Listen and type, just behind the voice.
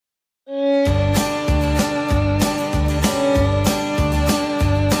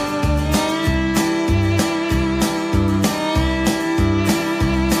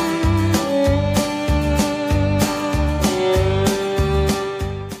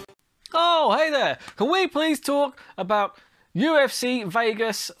there. Can we please talk about UFC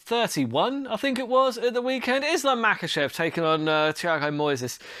Vegas 31, I think it was, at the weekend? Islam Makhachev taking on Thiago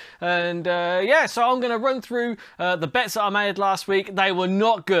Moises. And yeah, so I'm going to run through the bets that I made last week. They were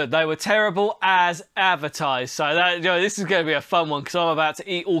not good. They were terrible as advertised. So that, you know, this is going to be a fun one because I'm about to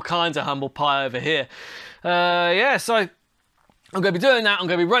eat all kinds of humble pie over here. Yeah, so I'm going to be doing that. I'm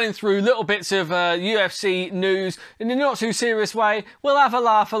going to be running through little bits of UFC news in a not too serious way. We'll have a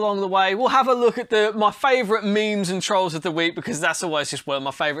laugh along the way. We'll have a look at my favourite memes and trolls of the week because that's always just one of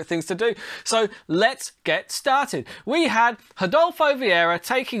my favourite things to do. So let's get started. We had Rodolfo Vieira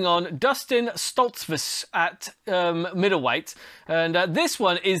taking on Dustin Stoltzfus at middleweight. And this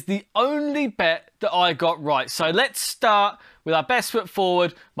one is the only bet that I got right. So let's start with our best foot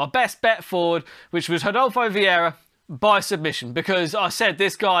forward, my best bet forward, which was Rodolfo Vieira by submission, because I said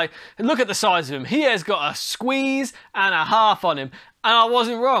this guy, look at the size of him, he has got a squeeze and a half on him, and I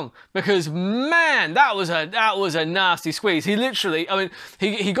wasn't wrong, because man, that was a nasty squeeze. He literally, I mean,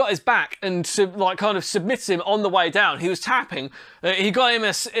 he got his back and like kind of submits him on the way down. He was tapping. He got him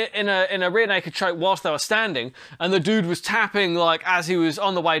in a rear naked choke whilst they were standing, and the dude was tapping like as he was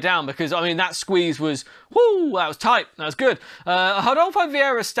on the way down, because I mean that squeeze was, whoo, that was tight. That was good. Rodolfo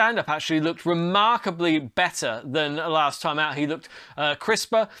Vieira's stand-up actually looked remarkably better than last time out. He looked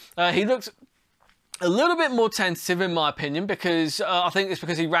crisper. He looked a little bit more tentative in my opinion, because I think it's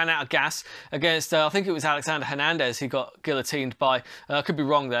because he ran out of gas against, I think it was Alexander Hernandez he got guillotined by. I could be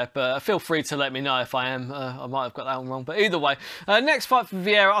wrong there, but feel free to let me know if I am. I might have got that one wrong, but either way. Next fight for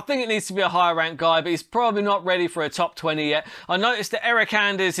Vieira, I think it needs to be a higher ranked guy, but he's probably not ready for a top 20 yet. I noticed that Eric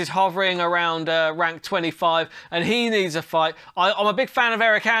Anders is hovering around rank 25, and he needs a fight. I'm a big fan of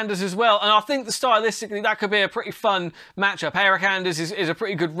Eric Anders as well, and I think that stylistically that could be a pretty fun matchup. Eric Anders is a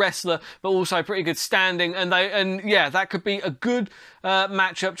pretty good wrestler, but also pretty good standing, and yeah, that could be a good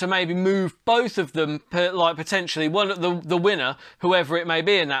matchup to maybe move both of them, like potentially the winner, whoever it may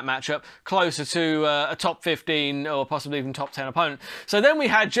be in that matchup, closer to a top 15 or possibly even top 10 opponent. So then we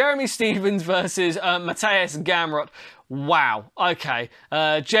had Jeremy Stephens versus Mateusz Gamrot. Wow, okay.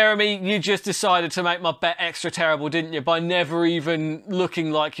 Jeremy, you just decided to make my bet extra terrible, didn't you, by never even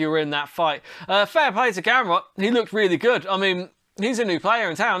looking like you were in that fight. Fair play to Gamrot. He looked really good. I mean, he's a new player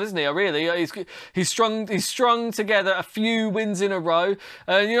in town, isn't he? Really, he's strung together a few wins in a row.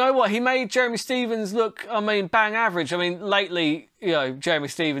 And you know what? He made Jeremy Stephens look, I mean, bang average. I mean, lately, you know, Jeremy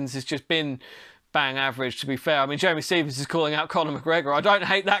Stephens has just been bang average, to be fair. I mean, Jeremy Stephens is calling out Conor McGregor. I don't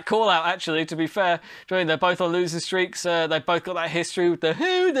hate that call out, actually, to be fair. I mean, they're both on losing streaks. They've both got that history with the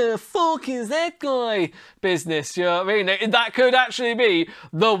who the fuck is that guy business. You know what I mean? That could actually be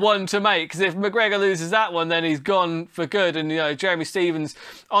the one to make, because if McGregor loses that one, then he's gone for good. And, you know, Jeremy Stephens,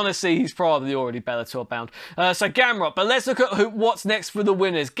 honestly, he's probably already Bellator bound. So Gamrot, but let's look at what's next for the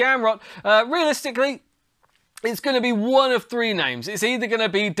winners. Gamrot, realistically, it's going to be one of three names. It's either going to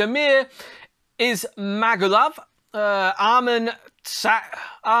be Damir Ismagulov, Arman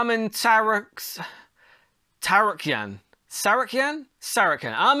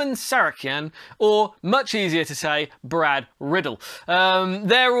Arman Sarakian, or much easier to say, Brad Riddle.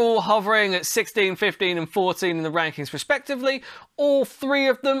 They're all hovering at 16, 15 and 14 in the rankings respectively. All three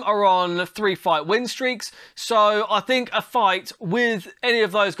of them are on 3-fight win streaks, so I think a fight with any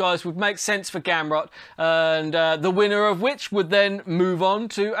of those guys would make sense for Gamrot, and the winner of which would then move on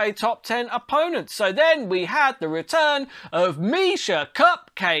to a top 10 opponent. So then we had the return of Miesha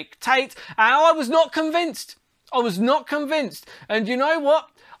Cupcake Tate, and I was not convinced. I was not convinced. And you know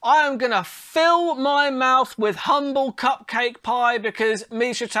what? I am going to fill my mouth with humble cupcake pie because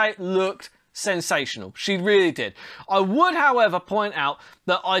Miesha Tate looked sensational. She really did. I would, however, point out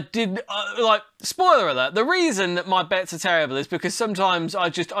that I did, like, spoiler alert, the reason that my bets are terrible is because sometimes I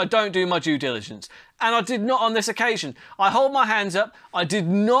don't do my due diligence. And I did not on this occasion. I hold my hands up. I did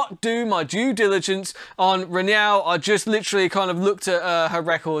not do my due diligence on Reniel. I just literally kind of looked at her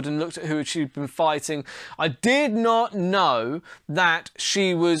record and looked at who she'd been fighting. I did not know that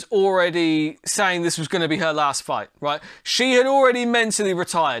she was already saying this was going to be her last fight, right? She had already mentally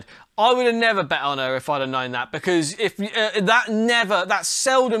retired. I would have never bet on her if I'd have known that, because if that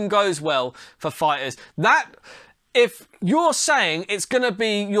seldom goes well for fighters. If you're saying it's going to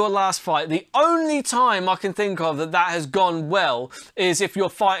be your last fight, the only time I can think of that has gone well is if you're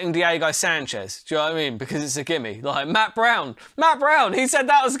fighting Diego Sanchez. Do you know what I mean? Because it's a gimme. Like Matt Brown, he said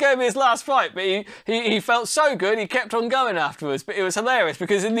that was going to be his last fight, but he felt so good, he kept on going afterwards. But it was hilarious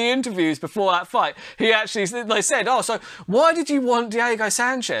because in the interviews before that fight, they said, oh, so why did you want Diego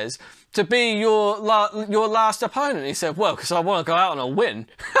Sanchez to be your last opponent? He said, well, because I want to go out on a win.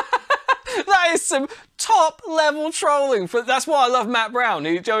 That is some top level trolling. That's why I love Matt Brown.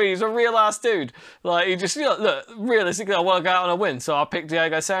 He's a real ass dude. Like, he just, look, realistically, I want to go out on a win, so I picked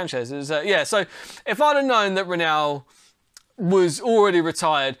Diego Sanchez. It was, yeah, so if I'd have known that Ronaldo was already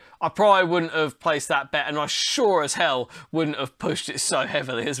retired, I probably wouldn't have placed that bet, and I sure as hell wouldn't have pushed it so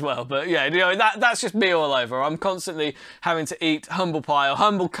heavily as well. But yeah, that's just me all over. I'm constantly having to eat humble pie or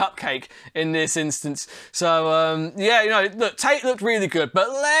humble cupcake in this instance. So yeah, look, Tate looked really good, but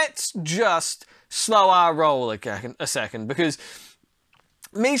let's just slow our roll a second, because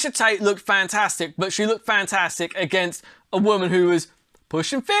Miesha Tate looked fantastic, but she looked fantastic against a woman who was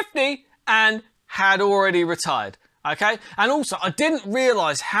pushing 50 and had already retired. Okay, and also I didn't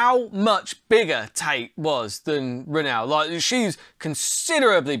realise how much bigger Tate was than Ronaldo. Like, she's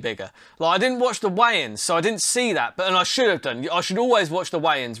considerably bigger. Like, I didn't watch the weigh-ins, so I didn't see that, and I should have done. I should always watch the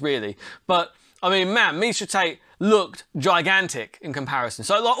weigh-ins, really. But I mean, man, Miesha Tate looked gigantic in comparison.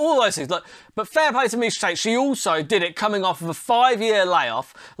 So, like, all those things. Like, but fair play to Miesha Tate. She also did it coming off of a 5-year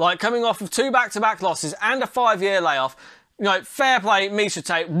layoff, like coming off of 2 back-to-back losses and a 5-year layoff. Fair play, Miesha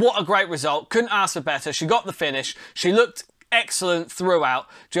Tate. What a great result. Couldn't ask for better. She got the finish. She looked excellent throughout.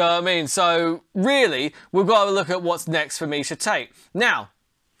 Do you know what I mean? So, really, we've got to look at what's next for Miesha Tate. Now,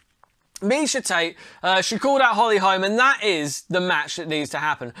 Miesha Tate, she called out Holly Holm, and that is the match that needs to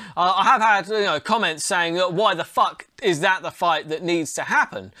happen. I have had comments saying, why the fuck is that the fight that needs to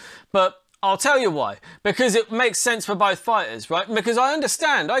happen? But I'll tell you why. Because it makes sense for both fighters, right? Because I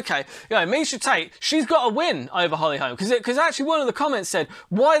understand, okay, Miesha Tate, she's got a win over Holly Holm. Because actually one of the comments said,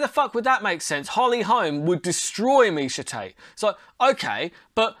 why the fuck would that make sense? Holly Holm would destroy Miesha Tate. So, okay,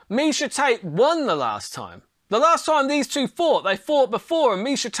 but Miesha Tate won the last time. The last time these two fought, they fought before and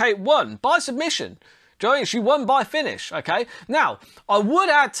Miesha Tate won by submission. Do you know what I mean? She won by finish, okay? Now, I would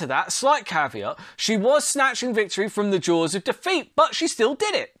add to that, slight caveat, she was snatching victory from the jaws of defeat, but she still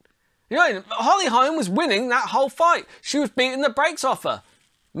did it. Holly Holm was winning that whole fight. She was beating the brakes off her.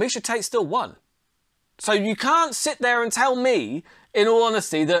 Miesha Tate still won. So you can't sit there and tell me, in all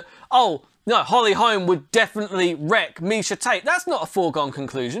honesty, that, oh, no, Holly Holm would definitely wreck Miesha Tate. That's not a foregone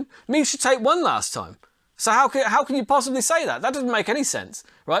conclusion. Miesha Tate won last time. So how can you possibly say that? That doesn't make any sense,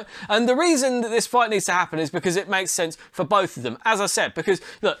 right? And the reason that this fight needs to happen is because it makes sense for both of them. As I said, because,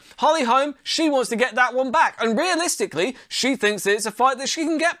 look, Holly Holm, she wants to get that one back. And realistically, she thinks that it's a fight that she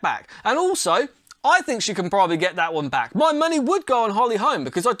can get back. And also, I think she can probably get that one back. My money would go on Holly Holm,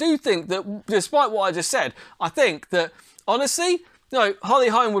 because I do think that, despite what I just said, I think that, honestly, Holly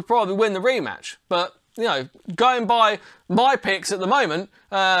Holm would probably win the rematch. But, going by my picks at the moment,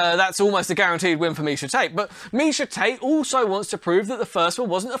 that's almost a guaranteed win for Miesha Tate. But Miesha Tate also wants to prove that the first one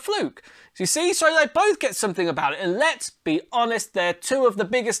wasn't a fluke. You see? So they both get something about it. And let's be honest, they're two of the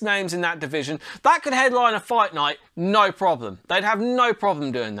biggest names in that division. That could headline a fight night, no problem. They'd have no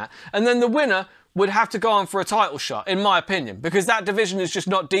problem doing that. And then the winner would have to go on for a title shot, in my opinion, because that division is just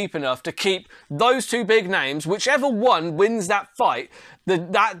not deep enough to keep those two big names. Whichever one wins that fight,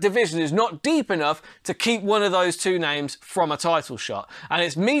 that division is not deep enough to keep one of those two names from a title shot. And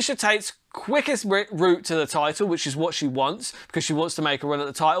it's Miesha Tate's quickest route to the title, which is what she wants, because she wants to make a run at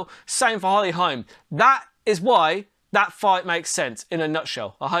the title. Same for Holly Holm. That is why that fight makes sense in a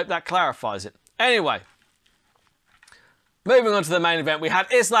nutshell. I hope that clarifies it. Anyway, moving on to the main event, we had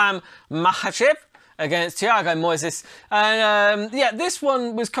Islam Makhachev against Thiago Moises. And yeah, this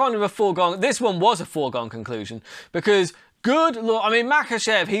one was kind of a foregone... This one was a foregone conclusion, because good Lord... I mean,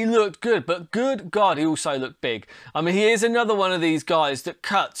 Makhachev, he looked good, but good God, he also looked big. I mean, he is another one of these guys that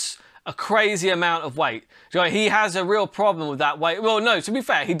cuts a crazy amount of weight. He has a real problem with that weight. Well, no, to be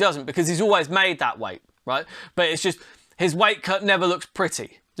fair, he doesn't, because he's always made that weight, right? But it's just, his weight cut never looks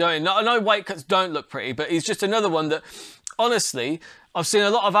pretty. I know weight cuts don't look pretty, but he's just another one that, honestly, I've seen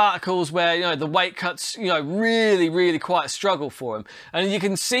a lot of articles where, the weight cuts, really, really quite a struggle for him. And you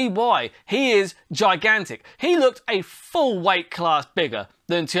can see why. He is gigantic. He looked a full weight class bigger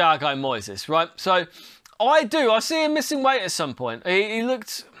than Thiago Moises, right? So, I see him missing weight at some point. He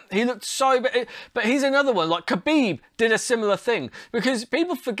looked so big, but he's another one. Like, Khabib did a similar thing, because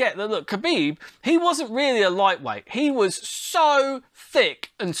people forget that, look, Khabib, he wasn't really a lightweight. He was so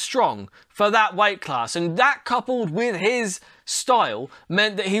thick and strong for that weight class, and that coupled with his style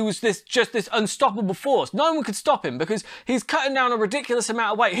meant that he was just this unstoppable force. No one could stop him, because he's cutting down a ridiculous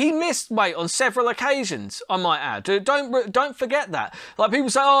amount of weight. He missed weight on several occasions, I might add. Don't forget that. Like, people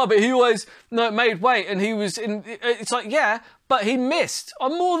say, oh, but he always made weight and he was in... It's like, yeah, but he missed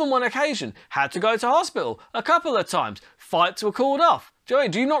on more than one occasion. Had to go to hospital a couple of times. Fights were called off.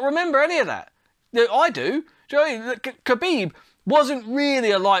 Do you not remember any of that? I do. Khabib wasn't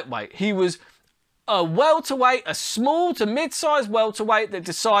really a lightweight. He was a welterweight, a small to mid-sized welterweight that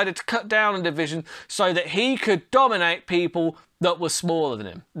decided to cut down a division so that he could dominate people that were smaller than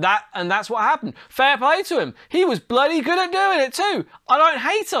him. That's what happened. Fair play to him. He was bloody good at doing it too. I don't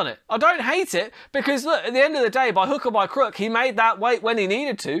hate on it. I don't hate it because look, at the end of the day, by hook or by crook, he made that weight when he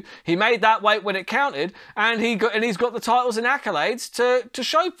needed to. He made that weight when it counted, and he's got the titles and accolades to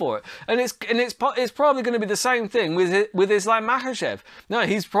show for it. And it's probably going to be the same thing with Islam Makhachev. No,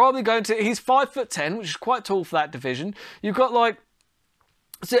 he's 5'10", which is quite tall for that division. You've got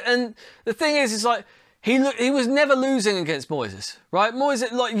and the thing is like, he was never losing against Moises, right?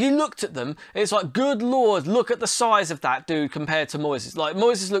 Moises, like, you looked at them, it's like, good Lord, look at the size of that dude compared to Moises. Like,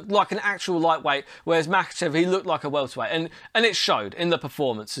 Moises looked like an actual lightweight, whereas Makhachev, he looked like a welterweight, and it showed in the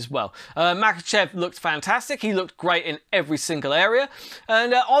performance as well. Makhachev looked fantastic. He looked great in every single area,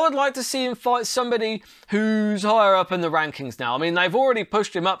 and I would like to see him fight somebody who's higher up in the rankings now. I mean, they've already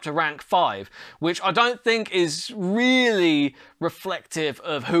pushed him up to rank 5, which I don't think is really reflective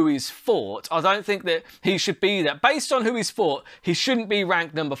of who he's fought. I don't think that he should be there. Based on who he's fought, he shouldn't be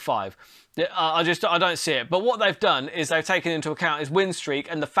ranked number 5. I don't see it. But what they've done is they've taken into account his win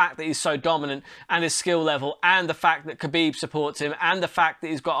streak and the fact that he's so dominant and his skill level and the fact that Khabib supports him and the fact that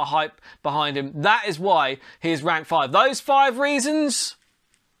he's got a hype behind him. That is why he's ranked 5. Those 5 reasons,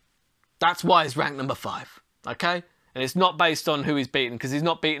 that's why he's ranked number 5. Okay? And it's not based on who he's beaten, because he's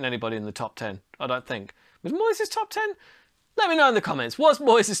not beaten anybody in the top 10, I don't think. Was Moises top 10? Let me know in the comments. Was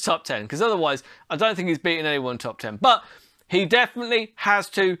Moises top 10? Because otherwise, I don't think he's beaten anyone top 10. But he definitely has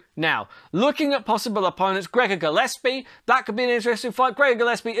to now. Looking at possible opponents, Gregor Gillespie, that could be an interesting fight. Gregor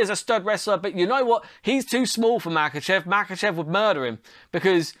Gillespie is a stud wrestler, but you know what? He's too small for Makhachev. Makhachev would murder him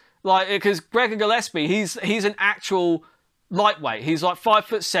because Gregor Gillespie, he's an actual lightweight. He's like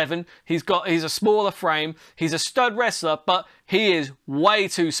 5'7". He's a smaller frame. He's a stud wrestler, but he is way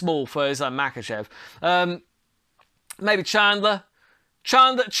too small for Islam Makhachev. Maybe Chandler.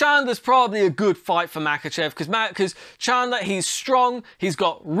 Chandler's probably a good fight for Makhachev because Chandler, he's strong, he's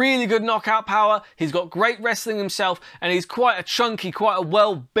got really good knockout power, he's got great wrestling himself, and he's quite a chunky, quite a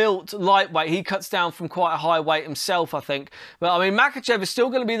well-built lightweight. He cuts down from quite a high weight himself, I think. But I mean, Makhachev is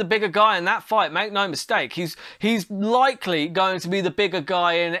still going to be the bigger guy in that fight, make no mistake. He's likely going to be the bigger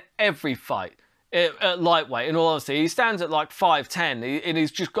guy in every fight. At lightweight, in all honesty. He stands at like 5'10", and he's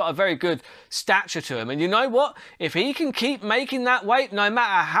just got a very good stature to him. And you know what? If he can keep making that weight, no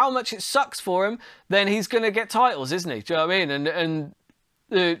matter how much it sucks for him, then he's going to get titles, isn't he? Do you know what I mean? And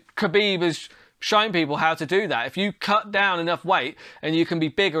Khabib has shown people how to do that. If you cut down enough weight and you can be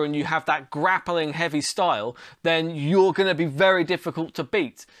bigger and you have that grappling heavy style, then you're going to be very difficult to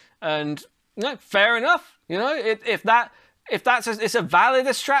beat. And you know, fair enough. You know, it's a valid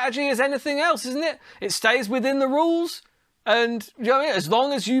a strategy as anything else, isn't it? It stays within the rules, and you know what I mean? As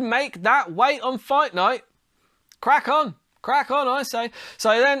long as you make that weight on fight night, crack on, I say.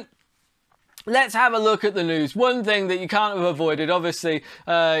 So then, let's have a look at the news. One thing that you can't have avoided, obviously,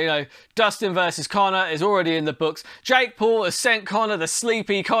 Dustin versus Conor is already in the books. Jake Paul has sent Conor the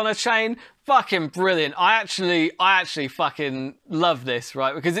sleepy Conor chain. Fucking brilliant. I actually fucking love this,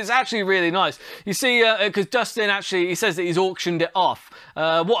 right? Because it's actually really nice. You see, because Dustin actually, he says that he's auctioned it off.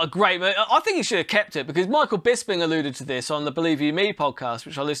 What a great... I think he should have kept it, because Michael Bisping alluded to this on the Believe You Me podcast,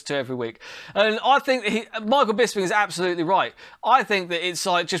 which I listen to every week. And I think that Michael Bisping is absolutely right. I think that it's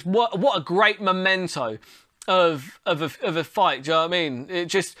like, just what a great memento of a fight. Do you know what I mean?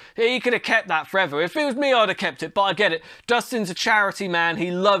 He could have kept that forever. If it was me, I'd have kept it, but I get it. Dustin's a charity man.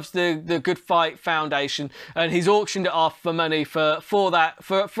 He loves the Good Fight Foundation, and he's auctioned it off for money for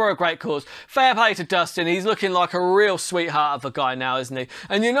a great cause. Fair play to Dustin. He's looking like a real sweetheart of a guy now, isn't he?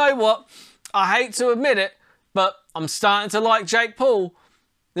 And you know what? I hate to admit it, but I'm starting to like Jake Paul.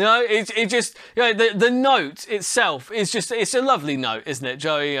 You know, the note itself is it's a lovely note, isn't it,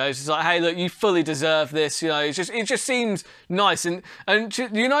 Joey? You know, it's just like, hey, look, you fully deserve this. You know, it just seems nice. And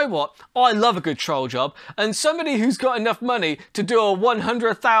you know what? I love a good troll job. And somebody who's got enough money to do a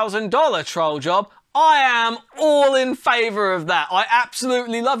 $100,000 troll job, I am all in favour of that. I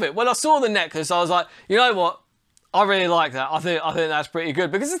absolutely love it. When I saw the necklace, I was like, you know what? I really like that. I think that's pretty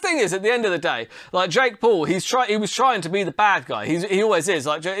good, because the thing is, at the end of the day, like Jake Paul, he was trying to be the bad guy. He always is.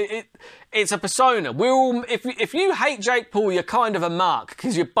 Like it's a persona. If you hate Jake Paul, you're kind of a mark,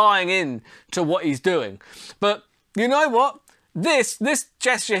 because you're buying in to what he's doing. But you know what? This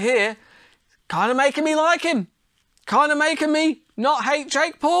gesture here, kind of making me like him, kind of making me not hate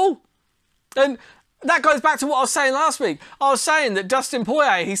Jake Paul. And that goes back to what I was saying last week. I was saying that Dustin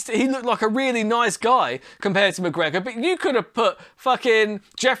Poirier, he looked like a really nice guy compared to McGregor, but you could have put fucking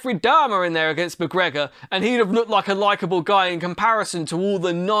Jeffrey Dahmer in there against McGregor and he'd have looked like a likeable guy in comparison to all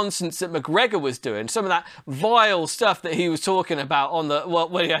the nonsense that McGregor was doing. Some of that vile stuff that he was talking about on the, well,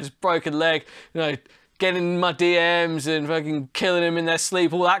 when he had his broken leg, you know, getting in my DMs and fucking killing him in their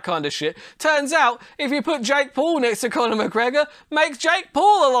sleep, all that kind of shit. Turns out, if you put Jake Paul next to Conor McGregor, makes Jake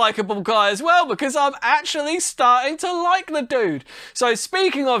Paul a likeable guy as well, because I'm actually starting to like the dude. So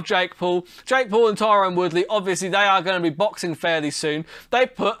speaking of Jake Paul and Tyron Woodley, obviously they are going to be boxing fairly soon. They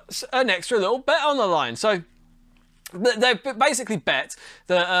put an extra little bet on the line. So they basically bet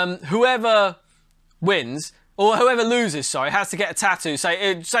that whoever wins, or whoever loses, sorry, has to get a tattoo.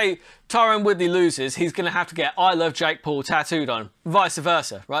 Say Tyron Woodley loses, he's going to have to get I love Jake Paul tattooed on, vice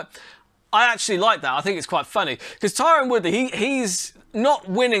versa, right? I actually like that. I think it's quite funny because Tyron Woodley, he's not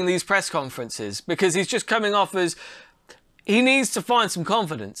winning these press conferences because he's just coming off as, he needs to find some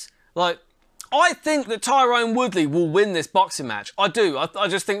confidence. Like, I think that Tyron Woodley will win this boxing match. I do. I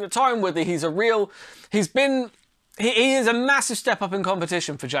just think that Tyron Woodley, he is a massive step up in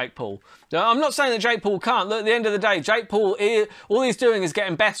competition for Jake Paul. Now, I'm not saying that Jake Paul can't. Look, at the end of the day, Jake Paul, all he's doing is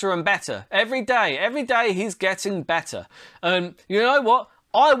getting better and better. Every day he's getting better. And you know what?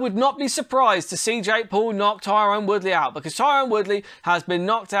 I would not be surprised to see Jake Paul knock Tyron Woodley out, because Tyron Woodley has been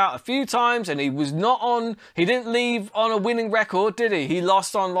knocked out a few times and he didn't leave on a winning record, did he? He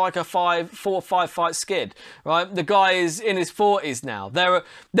lost on like a 4 or 5 fight skid, right? The guy is in his 40s now.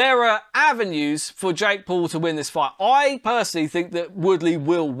 There are avenues for Jake Paul to win this fight. I personally think that Woodley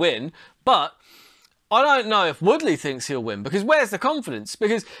will win, but I don't know if Woodley thinks he'll win, because where's the confidence?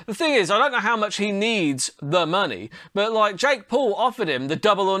 Because the thing is, I don't know how much he needs the money, but like Jake Paul offered him the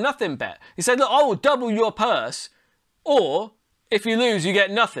double or nothing bet. He said, look, I will double your purse, or if you lose, you get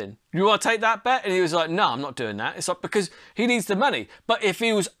nothing. You want to take that bet? And he was like, no, I'm not doing that. It's like, because he needs the money. But if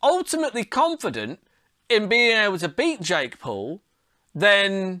he was ultimately confident in being able to beat Jake Paul,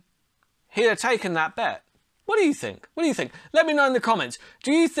 then he'd have taken that bet. What do you think? What do you think? Let me know in the comments.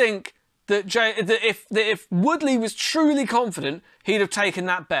 Do you think that if Woodley was truly confident, he'd have taken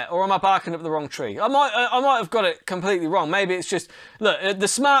that bet? Or am I barking up the wrong tree? I might have got it completely wrong. Maybe it's just, look, the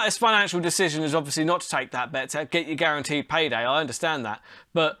smartest financial decision is obviously not to take that bet, to get your guaranteed payday. I understand that.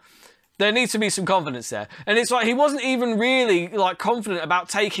 But there needs to be some confidence there. And it's like, he wasn't even really like confident about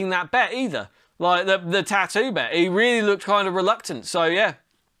taking that bet either. Like the tattoo bet. He really looked kind of reluctant. So yeah,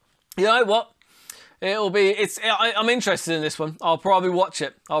 you know what? I'm interested in this one. I'll probably watch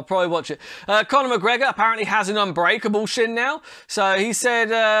it. Conor McGregor apparently has an unbreakable shin now. So he said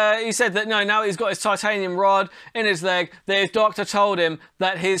that no, now he's got his titanium rod in his leg, that his doctor told him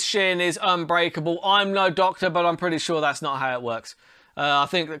that his shin is unbreakable. I'm no doctor, but I'm pretty sure that's not how it works. I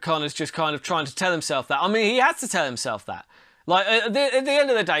think that Conor's just kind of trying to tell himself that. I mean, he has to tell himself that. Like, at the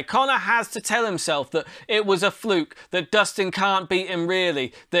end of the day, Conor has to tell himself that it was a fluke, that Dustin can't beat him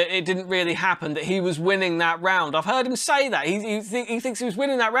really, that it didn't really happen, that he was winning that round. I've heard him say that. He thinks he was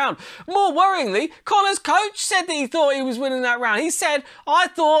winning that round. More worryingly, Conor's coach said that he thought he was winning that round. He said, I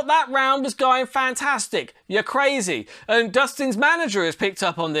thought that round was going fantastic. You're crazy. And Dustin's manager has picked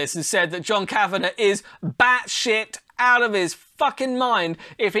up on this and said that John Kavanagh is batshit out of his fucking mind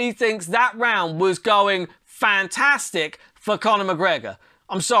if he thinks that round was going fantastic for Conor McGregor.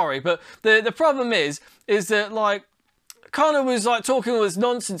 I'm sorry, but the problem is that like Conor was like talking all this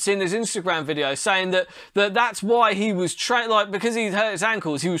nonsense in his Instagram video, saying that's why he was like, because he hurt his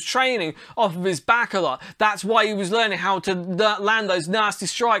ankles, he was training off of his back a lot. That's why he was learning how to land those nasty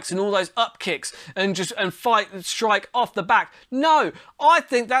strikes and all those up kicks and strike off the back. No, I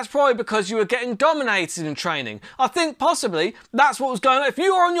think that's probably because you were getting dominated in training. I think possibly that's what was going on. If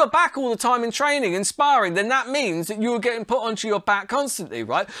you were on your back all the time in training and sparring, then that means that you were getting put onto your back constantly,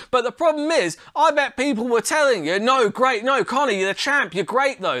 right? But the problem is, I bet people were telling you, no, great, no, Conor, you're the champ, you're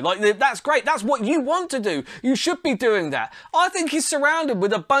great though. Like, that's great, that's what you want to do. You should be doing that. I think he's surrounded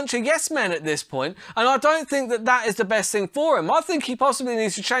with a bunch of yes men at this point, and I don't think that that is the best thing for him. I think he possibly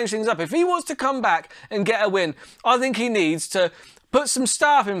needs to change things up. If he wants to come back and get a win, I think he needs to put some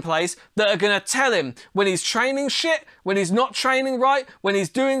staff in place that are going to tell him when he's training shit, when he's not training right, when he's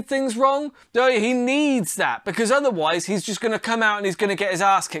doing things wrong. He needs that, because otherwise he's just going to come out and he's going to get his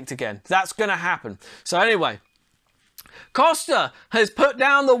ass kicked again. That's going to happen. So anyway, Costa has put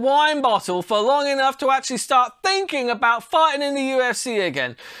down the wine bottle for long enough to actually start thinking about fighting in the UFC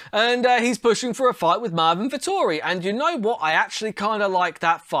again. And he's pushing for a fight with Marvin Vettori. And you know what? I actually kind of like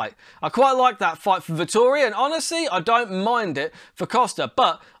that fight. I quite like that fight for Vettori. And honestly, I don't mind it for Costa.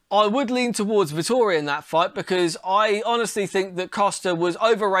 But I would lean towards Vettori in that fight because I honestly think that Costa was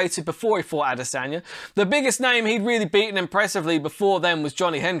overrated before he fought Adesanya. The biggest name he'd really beaten impressively before then was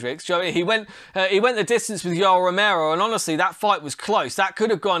Johnny Hendricks. He went the distance with Yoel Romero, and honestly, that fight was close. That could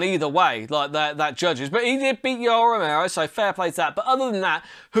have gone either way, like that judges. But he did beat Yoel Romero, so fair play to that. But other than that,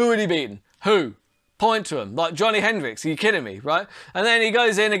 who had he beaten? Who? Point to him. Like Johnny Hendricks, are you kidding me, right? And then he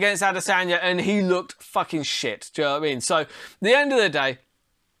goes in against Adesanya and he looked fucking shit. Do you know what I mean? So, at the end of the day,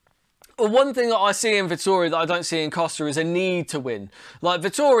 one thing that I see in Vettori that I don't see in Costa is a need to win. Like,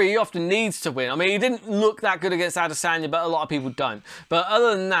 Vettori, he often needs to win. I mean, he didn't look that good against Adesanya, but a lot of people don't. But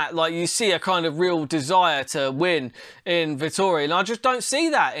other than that, like, you see a kind of real desire to win in Vettori, and I just don't see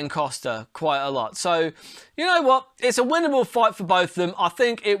that in Costa quite a lot. So, you know what? It's a winnable fight for both of them. I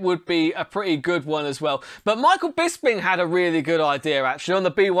think it would be a pretty good one as well. But Michael Bisping had a really good idea, actually, on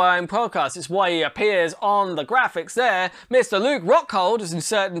the BYM podcast. It's why he appears on the graphics there. Mr. Luke Rockhold has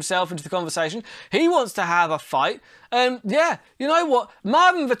inserted himself into the conversation. He wants to have a fight. And yeah, you know what?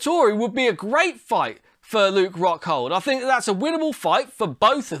 Marvin Vettori would be a great fight for Luke Rockhold. I think that's a winnable fight for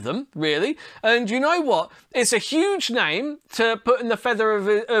both of them, really. And you know what? It's a huge name to put in the feather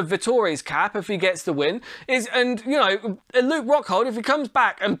of Vettori's cap if he gets the win. And, you know, Luke Rockhold, if he comes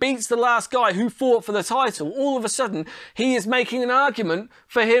back and beats the last guy who fought for the title, all of a sudden, he is making an argument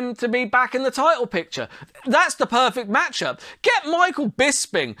for him to be back in the title picture. That's the perfect matchup. Get Michael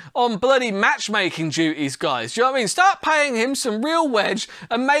Bisping on bloody matchmaking duties, guys. Do you know what I mean? Start paying him some real wedge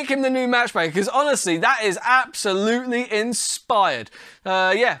and make him the new matchmaker, because honestly, that is absolutely inspired.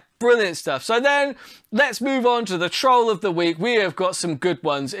 Yeah, brilliant stuff. So then, let's move on to the troll of the week. We have got some good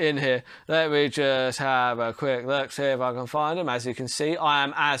ones in here. Let me just have a quick look, see if I can find them. As you can see, I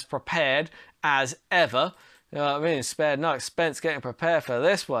am as prepared as ever. You know what I mean? Spared no expense getting prepared for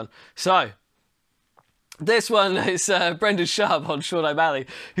this one. So, this one is Brendan Sharp on Sean O'Malley.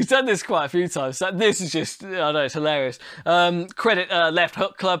 He's done this quite a few times. So this is just, I know, it's hilarious. Credit Left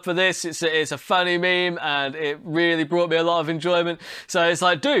Hook Club for this. It's a funny meme and it really brought me a lot of enjoyment. So it's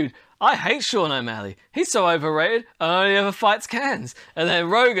like, dude, I hate Sean O'Malley. He's so overrated. Only ever fights cans. And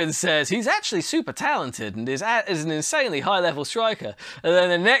then Rogan says he's actually super talented and is an insanely high-level striker. And then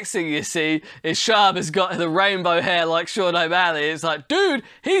the next thing you see is Sharp has got the rainbow hair like Sean O'Malley. It's like, dude,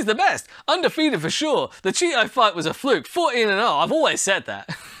 he's the best. Undefeated for sure. The Cheeto fight was a fluke. 14-0. I've always said that.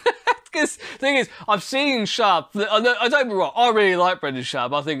 Because the thing is, I've seen Sharp. I don't get me wrong. I really like Brendan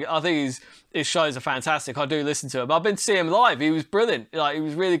Sharp. I think his shows are fantastic. I do listen to him. I've been to see him live. He was brilliant. Like, he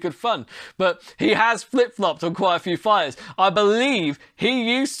was really good fun. But he has flip-flopped on quite a few fighters. I believe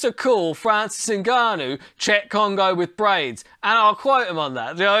he used to call Francis Ngannou Czech Congo with braids. And I'll quote him on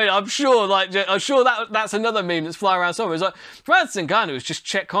that. You know, I'm sure that's another meme that's flying around somewhere. It's like, Francis Ngannou is just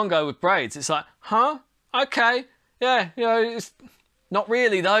Czech Congo with braids. It's like, huh? Okay. Yeah, you know, it's not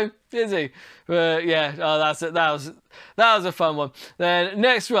really though, is he? But yeah, that was a fun one. Then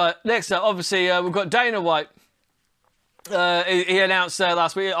next up, obviously we've got Dana White. He announced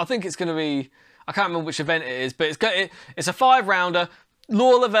last week. I think it's going to be, I can't remember which event it is, but it's a 5-rounder.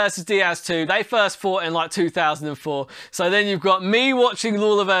 Lawler versus Diaz 2. They first fought in like 2004. So then you've got me watching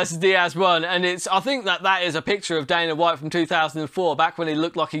Lawler versus Diaz 1, and I think that is a picture of Dana White from 2004, back when he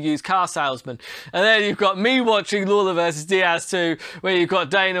looked like a used car salesman. And then you've got me watching Lawler versus Diaz 2, where you've got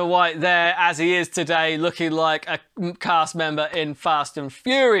Dana White there as he is today, looking like a cast member in Fast and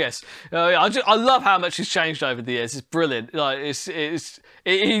Furious. I love how much he's changed over the years. It's brilliant. Like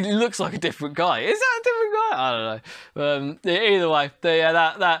he looks like a different guy. Is that a different guy? I don't know. Either way,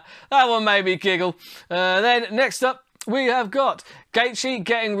 that one made me giggle. Then next up, we have got Gaethje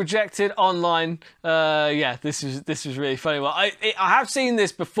getting rejected online. Yeah, this was really funny. Well, I have seen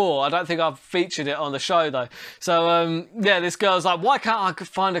this before. I don't think I've featured it on the show though. So yeah, this girl's like, why can't I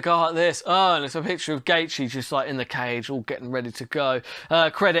find a guy like this? Oh, and it's a picture of Gaethje just like in the cage, all getting ready to go.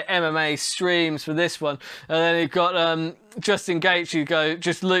 Credit MMA streams for this one. And then you've got Justin Gaethje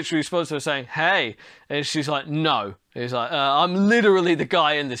just literally responds to her saying, "Hey," and she's like, "No." He's like, I'm literally the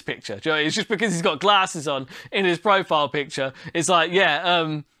guy in this picture. Do you know, it's just because he's got glasses on in his profile picture. It's like,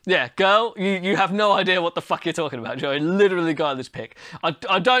 yeah, girl, you have no idea what the fuck you're talking about, Joey. Literally got this pic.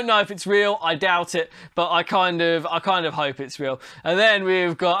 I don't know if it's real. I doubt it, but I kind of hope it's real. And then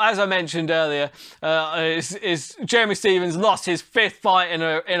we've got, as I mentioned earlier, is Jeremy Stephens lost his 5th fight in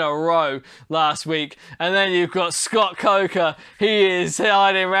a row last week. And then you've got Scott Coker. He is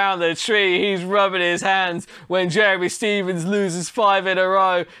hiding around the tree. He's rubbing his hands when Jeremy Stephens loses 5 in a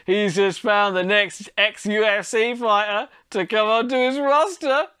row. He's just found the next ex-UFC fighter to come onto his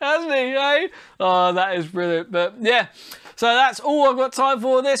roster, hasn't he, eh? Oh, that is brilliant. But yeah, so that's all I've got time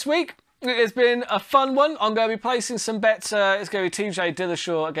for this week. It's been a fun one. I'm going to be placing some bets. It's going to be TJ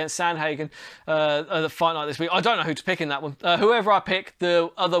Dillashaw against Sandhagen, the fight night this week. I don't know who to pick in that one. Whoever I pick,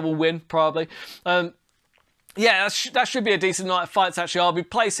 the other will win, probably. Yeah, that should be a decent night of fights, actually. I'll be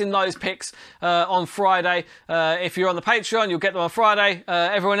placing those picks on Friday. If you're on the Patreon, you'll get them on Friday.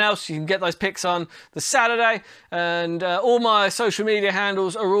 Everyone else, you can get those picks on the Saturday. And all my social media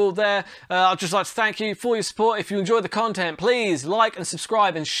handles are all there. I'd just like to thank you for your support. If you enjoyed the content, please like and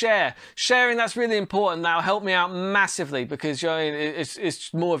subscribe and share. Sharing, that's really important. That'll help me out massively because, you know,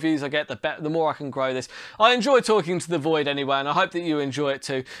 it's more views I get, the more I can grow this. I enjoy talking to the void anyway, and I hope that you enjoy it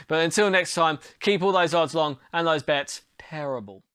too. But until next time, keep all those odds long and those bets terrible.